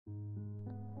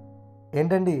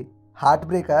ఏంటండి, హార్ట్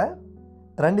బ్రేకా?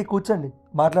 రండి కూర్చోండి,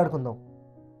 మాట్లాడుకుందాం.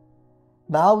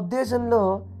 నా ఉద్దేశంలో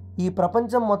ఈ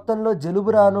ప్రపంచం మొత్తంలో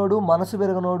జలుబు రానోడు, మనసు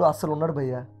విరగనోడు అస్సలు ఉన్నాడు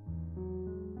భయ్యా.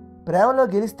 ప్రేమలో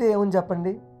గెలిస్తే ఏముంది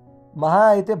చెప్పండి, మహా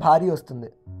అయితే భార్య వస్తుంది.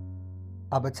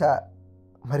 అబచ్చా,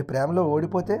 మరి ప్రేమలో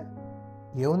ఓడిపోతే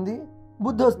ఏముంది,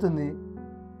 బుద్ధి వస్తుంది.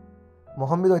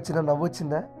 మొహం మీద వచ్చిన నవ్వు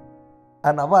వచ్చిందా?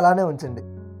 ఆ నవ్వు అలానే ఉంచండి.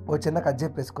 ఓ చిన్న కథ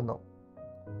చెప్పేసుకుందాం.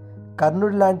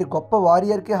 కర్ణుడి లాంటి గొప్ప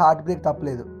వారియర్కి హార్ట్ బ్రేక్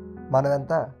తప్పలేదు.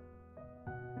 మనమెంత?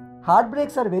 Heart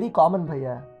breaks are very common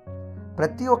భయ్యా.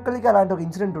 ప్రతి ఒక్కరికి అలాంటి ఒక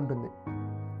ఇన్సిడెంట్ ఉంటుంది.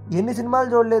 ఎన్ని సినిమాలు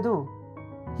చూడలేదు,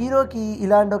 హీరోకి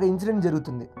ఇలాంటి ఒక ఇన్సిడెంట్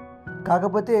జరుగుతుంది.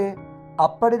 కాకపోతే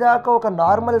అప్పటిదాకా ఒక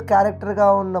నార్మల్ క్యారెక్టర్గా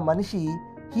ఉన్న మనిషి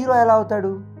హీరో ఎలా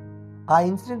అవుతాడు, ఆ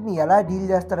ఇన్సిడెంట్ని ఎలా డీల్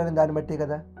చేస్తాడనే దాన్ని బట్టే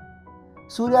కదా.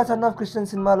 సూర్య సన్ ఆఫ్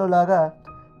కృష్ణన్ సినిమాలో లాగా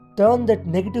turn that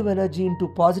negative energy into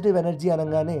positive energy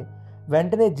అనగానే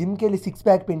వెంటనే జిమ్కి వెళ్ళి 6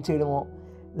 ప్యాక్ పెంచేయడమో,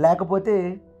 లేకపోతే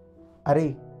అరే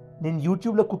నేను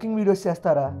యూట్యూబ్లో కుకింగ్ వీడియోస్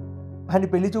చేస్తారా అని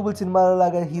పెళ్లి చూపుల సినిమాలో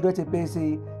లాగా హీరో చెప్పేసి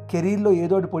కెరీర్లో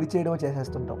ఏదోటి పొడి చేయడమో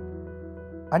చేసేస్తుంటాం.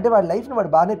 అంటే వాడి లైఫ్ని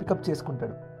వాడు బాగానే పికప్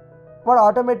చేసుకుంటాడు. వాడు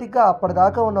ఆటోమేటిక్గా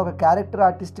అప్పటిదాకా ఉన్న ఒక క్యారెక్టర్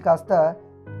ఆర్టిస్ట్ కాస్త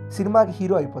సినిమాకి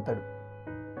హీరో అయిపోతాడు.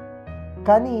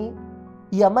 కానీ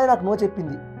ఈ అమ్మాయి నాకు నో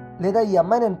చెప్పింది, లేదా ఈ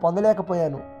అమ్మాయి నేను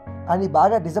పొందలేకపోయాను అని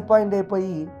బాగా డిసప్పాయింట్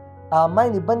అయిపోయి ఆ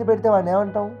అమ్మాయిని ఇబ్బంది పెడితే వాడిని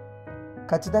ఏమంటాం?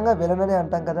 ఖచ్చితంగా విలన్ అనే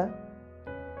అంటాం కదా.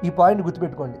 ఈ పాయింట్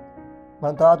గుర్తుపెట్టుకోండి,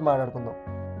 మనం తర్వాత మాట్లాడుకుందాం.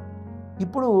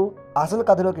 ఇప్పుడు అసలు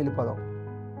కథలోకి వెళ్ళిపోదాం.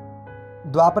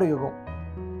 ద్వాపర యుగం.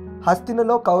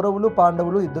 హస్తినలో కౌరవులు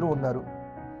పాండవులు ఇద్దరు ఉన్నారు.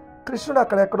 కృష్ణుడు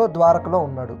అక్కడెక్కడో ద్వారకలో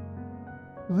ఉన్నాడు.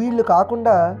 వీళ్ళు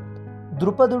కాకుండా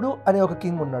ద్రుపదుడు అనే ఒక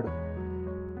కింగ్ ఉన్నాడు.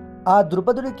 ఆ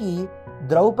ద్రుపదుడికి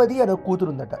ద్రౌపది అనే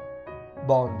కూతురుందట.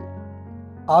 బాగుంది.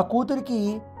 ఆ కూతురికి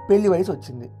పెళ్లి వయసు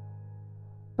వచ్చింది.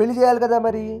 పెళ్లి చేయాలి కదా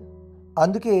మరి.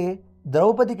 అందుకే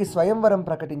ద్రౌపదికి స్వయంవరం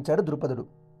ప్రకటించాడు ద్రుపదుడు.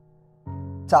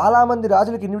 చాలామంది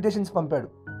రాజులకు ఇన్విటేషన్స్ పంపాడు.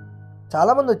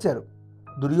 చాలామంది వచ్చారు.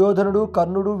 దుర్యోధనుడు,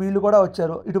 కర్ణుడు వీళ్ళు కూడా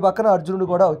వచ్చారు. ఇటు పక్కన అర్జునుడు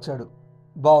కూడా వచ్చాడు.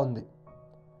 బాగుంది.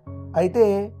 అయితే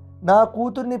నా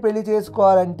కూతుర్ని పెళ్లి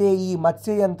చేసుకోవాలంటే ఈ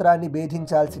మత్స్య యంత్రాన్ని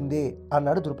భేదించాల్సిందే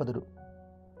అన్నాడు ద్రుపదుడు.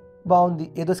 బాగుంది.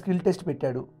 ఏదో స్కిల్ టెస్ట్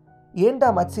పెట్టాడు. ఏంటా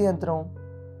మత్స్య యంత్రం?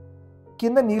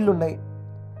 కింద నీళ్లున్నాయి,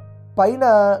 పైన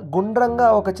గుండ్రంగా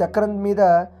ఒక చక్రం మీద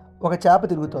ఒక చేప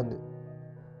తిరుగుతోంది.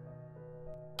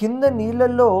 కింద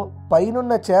నీళ్లలో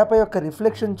పైనున్న చేప యొక్క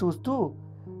రిఫ్లెక్షన్ చూస్తూ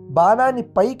బాణాన్ని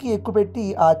పైకి ఎక్కుపెట్టి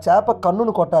ఆ చేప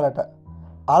కన్నును కొట్టాలట.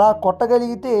 అలా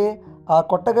కొట్టగలిగితే ఆ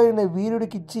కొట్టగలిగిన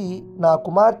వీరుడికిచ్చి నా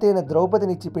కుమార్తె అయిన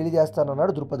ద్రౌపదినిచ్చి పెళ్లి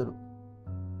చేస్తానన్నాడు ద్రుపదుడు.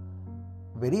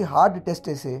 వెరీ హార్డ్ టెస్ట్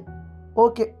వేసే.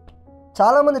 ఓకే,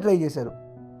 చాలామంది ట్రై చేశారు.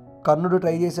 కర్ణుడు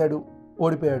ట్రై చేశాడు,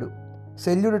 ఓడిపోయాడు.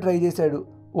 శల్యుడు ట్రై చేశాడు,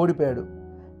 ఓడిపోయాడు.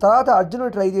 తర్వాత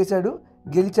అర్జునుడు ట్రై చేశాడు,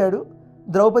 గెలిచాడు.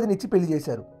 ద్రౌపదినిచ్చి పెళ్లి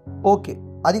చేశారు. ఓకే,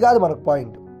 అది కాదు మనకు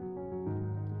పాయింట్.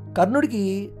 కర్ణుడికి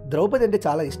ద్రౌపది అంటే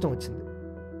చాలా ఇష్టం వచ్చింది.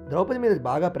 ద్రౌపది మీద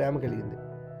బాగా ప్రేమ కలిగింది.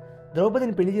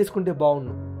 ద్రౌపదిని పెళ్లి చేసుకుంటే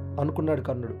బాగుండు అనుకున్నాడు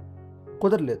కర్ణుడు.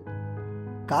 కుదరలేదు.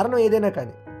 కారణం ఏదైనా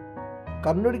కానీ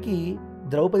కర్ణుడికి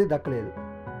ద్రౌపది దక్కలేదు.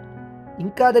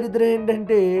 ఇంకా దరిద్రం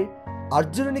ఏంటంటే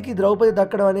అర్జునునికి ద్రౌపది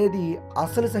దక్కడం అనేది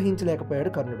అస్సలు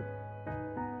సహించలేకపోయాడు కర్ణుడు.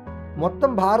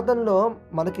 మొత్తం భారతంలో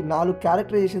మనకి 4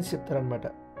 క్యారెక్టరైజేషన్స్ చెప్తారనమాట.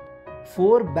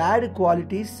 4 బ్యాడ్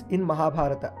క్వాలిటీస్ ఇన్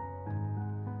మహాభారత.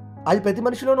 అది ప్రతి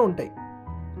మనిషిలోనూ ఉంటాయి.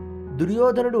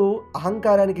 దుర్యోధనుడు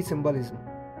అహంకారానికి సింబాలిజం.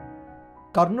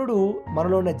 కర్ణుడు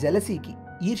మనలో ఉన్న జెలసీకి,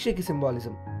 ఈర్ష్యకి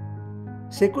సింబాలిజం.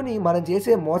 శకుని మనం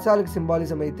చేసే మోసాలకు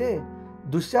సింబాలిజం అయితే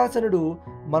దుశ్శాసనుడు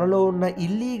మనలో ఉన్న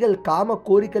ఇల్లీగల్ కామ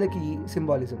కోరికలకి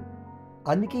సింబాలిజం.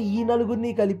 అందుకే ఈ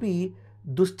నలుగురిని కలిపి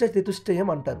దుష్ట చతుష్టయం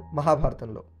అంటారు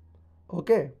మహాభారతంలో.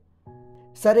 ఓకే,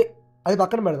 సరే, అది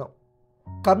పక్కన పెడదాం.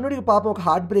 కర్ణుడికి పాపం ఒక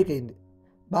హార్ట్ బ్రేక్ అయింది.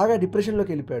 బాగా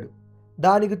డిప్రెషన్లోకి వెళ్ళిపోయాడు.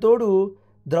 దానికి తోడు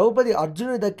ద్రౌపది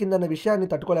అర్జునుని దక్కిందన్న విషయాన్ని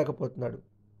తట్టుకోలేకపోతున్నాడు.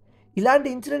 ఇలాంటి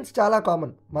ఇన్సిడెంట్స్ చాలా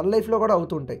కామన్, మన లైఫ్లో కూడా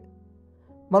అవుతుంటాయి.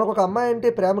 మనకు ఒక అమ్మాయి అంటే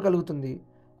ప్రేమ కలుగుతుంది.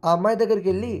 ఆ అమ్మాయి దగ్గరికి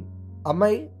వెళ్ళి,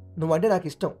 అమ్మాయి నువ్వంటే నాకు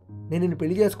ఇష్టం, నేను నిన్ను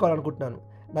పెళ్లి చేసుకోవాలనుకుంటున్నాను,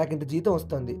 నాకు ఇంత జీతం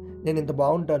వస్తుంది, నేను ఇంత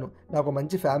బాగుంటాను, నాకు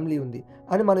మంచి ఫ్యామిలీ ఉంది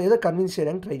అని మనం ఏదో కన్విన్స్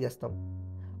చేయడానికి ట్రై చేస్తాం.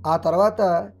 ఆ తర్వాత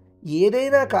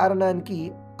ఏదైనా కారణానికి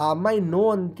ఆ అమ్మాయి నో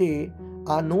అంటే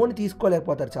ఆ నోని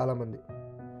తీసుకోలేకపోతారు చాలామంది.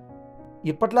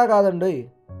 ఇప్పట్లా కాదండి,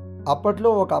 అప్పట్లో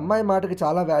ఒక అమ్మాయి మాటకి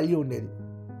చాలా వాల్యూ ఉండేది.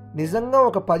 నిజంగా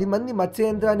ఒక 10 మంది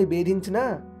మత్స్యయంత్రాన్ని భేదించినా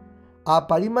ఆ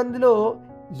 10 మందిలో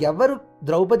ఎవరు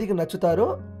ద్రౌపదికి నచ్చుతారో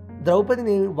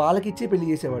ద్రౌపదిని వాళ్ళకిచ్చి పెళ్లి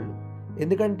చేసేవాళ్ళు.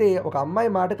 ఎందుకంటే ఒక అమ్మాయి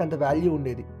మాటకు అంత వాల్యూ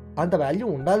ఉండేది, అంత వాల్యూ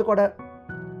ఉండాలి కూడా.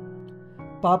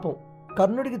 పాపం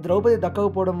కర్ణుడికి ద్రౌపది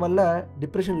దక్కకపోవడం వల్ల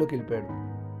డిప్రెషన్లోకి వెళ్ళిపోయాడు.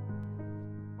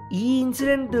 ఈ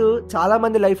ఇన్సిడెంట్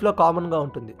చాలామంది లైఫ్లో కామన్గా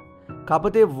ఉంటుంది.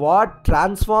 కాకపోతే what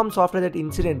transforms after that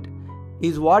incident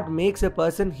is what makes a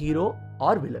person hero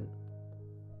or villain.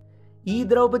 ఈ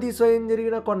ద్రౌపది స్వయం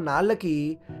జరిగిన కొన్నాళ్ళకి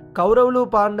కౌరవులు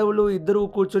పాండవులు ఇద్దరూ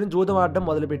కూర్చొని జూదం ఆడడం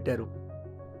మొదలుపెట్టారు.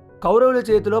 కౌరవుల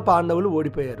చేతిలో పాండవులు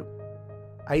ఓడిపోయారు.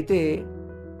 అయితే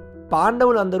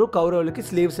పాండవులందరూ కౌరవులకి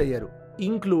స్లేవ్స్ అయ్యారు,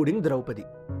 ఇంక్లూడింగ్ ద్రౌపది.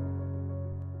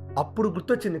 అప్పుడు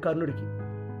గుర్తొచ్చింది కర్ణుడికి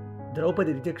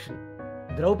ద్రౌపది రిజెక్షన్.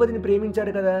 ద్రౌపదిని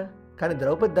ప్రేమించాడు కదా, కానీ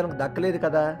ద్రౌపది తనకు దక్కలేదు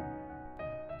కదా.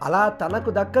 అలా తనకు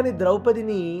దక్కని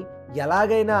ద్రౌపదిని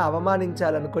ఎలాగైనా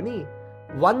అవమానించాలనుకొని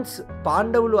వన్స్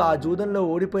పాండవులు ఆ జూదంలో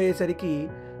ఓడిపోయేసరికి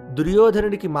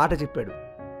దుర్యోధనుడికి మాట చెప్పాడు.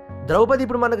 ద్రౌపది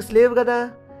ఇప్పుడు మనకు స్లేవ్ కదా,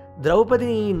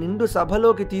 ద్రౌపదిని నిండు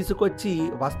సభలోకి తీసుకొచ్చి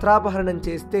వస్త్రాపహరణం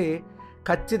చేస్తే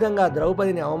ఖచ్చితంగా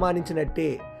ద్రౌపదిని అవమానించినట్టే,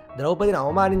 ద్రౌపదిని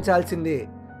అవమానించాల్సిందే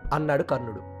అన్నాడు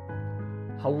కర్ణుడు.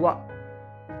 హవ్వ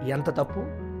ఎంత తప్పు!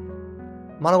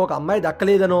 మనకు ఒక అమ్మాయి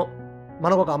దక్కలేదనో,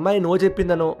 మనకు ఒక అమ్మాయి నో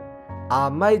చెప్పిందనో, ఆ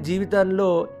అమ్మాయి జీవితంలో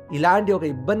ఇలాంటి ఒక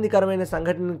ఇబ్బందికరమైన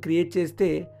సంఘటనను క్రియేట్ చేస్తే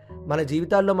మన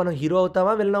జీవితాల్లో మనం హీరో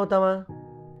అవుతామా, విలన్ అవుతామా?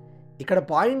 ఇక్కడ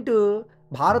పాయింట్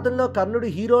భారతంలో కర్ణుడు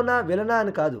హీరోనా విలనా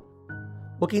అని కాదు.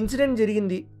 ఒక ఇన్సిడెంట్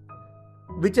జరిగింది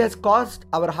which has cost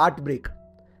our heart break.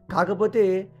 కాకపోతే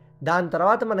దాని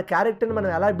తర్వాత మన క్యారెక్టర్ని మనం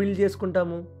ఎలా బిల్డ్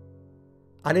చేసుకుంటాము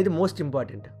అనేది మోస్ట్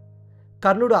ఇంపార్టెంట్.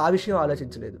 కర్ణుడు ఆ విషయం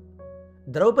ఆలోచించలేదు.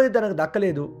 ద్రౌపది తనకు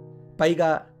దక్కలేదు, పైగా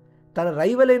తన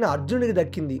రైవల్ అయిన అర్జునుడికి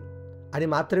దక్కింది అని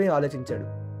మాత్రమే ఆలోచించాడు.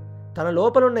 తన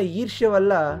లోపలున్న ఈర్ష్య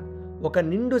వల్ల ఒక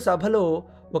నిండు సభలో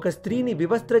ఒక స్త్రీని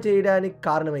వివస్త్ర చేయడానికి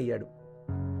కారణమయ్యాడు.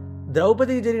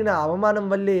 ద్రౌపదికి జరిగిన అవమానం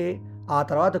వల్లే ఆ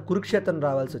తర్వాత కురుక్షేత్రం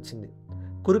రావాల్సి వచ్చింది.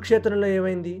 కురుక్షేత్రంలో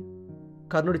ఏమైంది?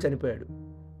 కర్ణుడు చనిపోయాడు.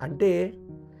 అంటే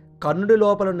కర్ణుడి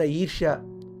లోపలున్న ఈర్ష్య,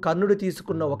 కర్ణుడు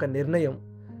తీసుకున్న ఒక నిర్ణయం,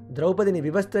 ద్రౌపదిని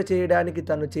వివస్త్ర చేయడానికి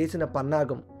తను చేసిన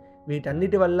పన్నాగం,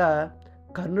 వీటన్నిటి వల్ల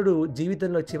కర్ణుడు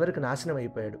జీవితంలో చివరికి నాశనం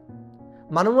అయిపోయాడు.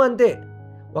 మనము అంతే,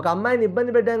 ఒక అమ్మాయిని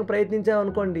ఇబ్బంది పెట్టడానికి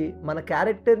ప్రయత్నించామనుకోండి, మన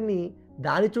క్యారెక్టర్ని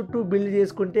దాని చుట్టూ బిల్డ్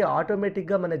చేసుకుంటే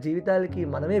ఆటోమేటిక్గా మన జీవితాలకి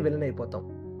మనమే విలన్ అయిపోతాం.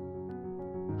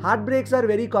 Heart breaks are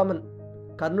very common.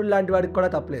 కర్ణుడు లాంటి వాడికి కూడా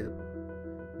తప్పలేదు.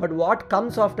 But what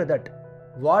comes after that,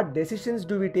 what decisions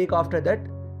do we take after that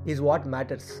is what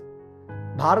matters.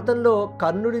 భారతంలో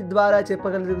కర్ణుడి ద్వారా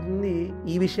చెప్పగలుగుతుంది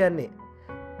ఈ విషయాన్నే.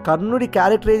 కర్ణుడి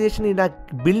క్యారెక్టరైజేషన్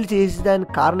నాకు బిల్డ్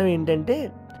చేసేదానికి కారణం ఏంటంటే,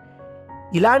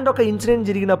 ఇలాంటి ఒక ఇన్సిడెంట్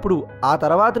జరిగినప్పుడు ఆ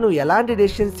తర్వాత నువ్వు ఎలాంటి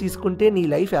డెసిషన్స్ తీసుకుంటే నీ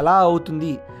లైఫ్ ఎలా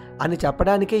అవుతుంది అని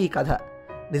చెప్పడానికే ఈ కథ.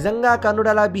 నిజంగా కర్ణుడు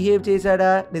అలా బిహేవ్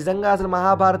చేశాడా, నిజంగా అసలు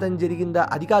మహాభారతం జరిగిందా,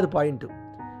 అది కాదు పాయింట్.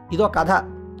 ఇదో కథ.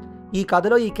 ఈ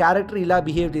కథలో ఈ క్యారెక్టర్ ఇలా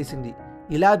బిహేవ్ చేసింది,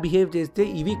 ఇలా బిహేవ్ చేస్తే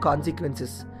ఇవి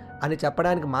కాన్సిక్వెన్సెస్ అని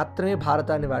చెప్పడానికి మాత్రమే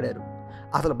భారతాన్ని వాడారు.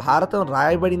 అసలు భారతం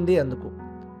రాయబడిందే అందుకు.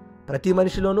 ప్రతి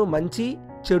మనిషిలోనూ మంచి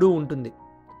చెడు ఉంటుంది.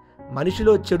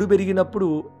 మనిషిలో చెడు పెరిగినప్పుడు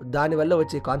దానివల్ల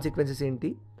వచ్చే కాన్సిక్వెన్సెస్ ఏంటి,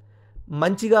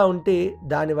 మంచిగా ఉంటే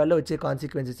దానివల్ల వచ్చే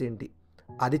కాన్సిక్వెన్సెస్ ఏంటి,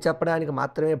 అది చెప్పడానికి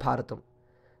మాత్రమే Bharatam.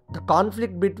 The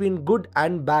conflict between good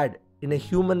and bad in a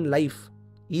human life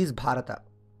is Bharata.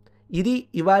 ఇది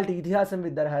ఇవాల్టి ఇతిహాసం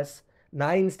విత్ దర్హాస్. నా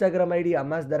ఇన్స్టాగ్రామ్ ఐడి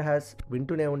అమ్మాస్ దర్హాస్.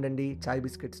 వింటూనే ఉండండి చాయ్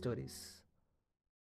బిస్కెట్ స్టోరీస్.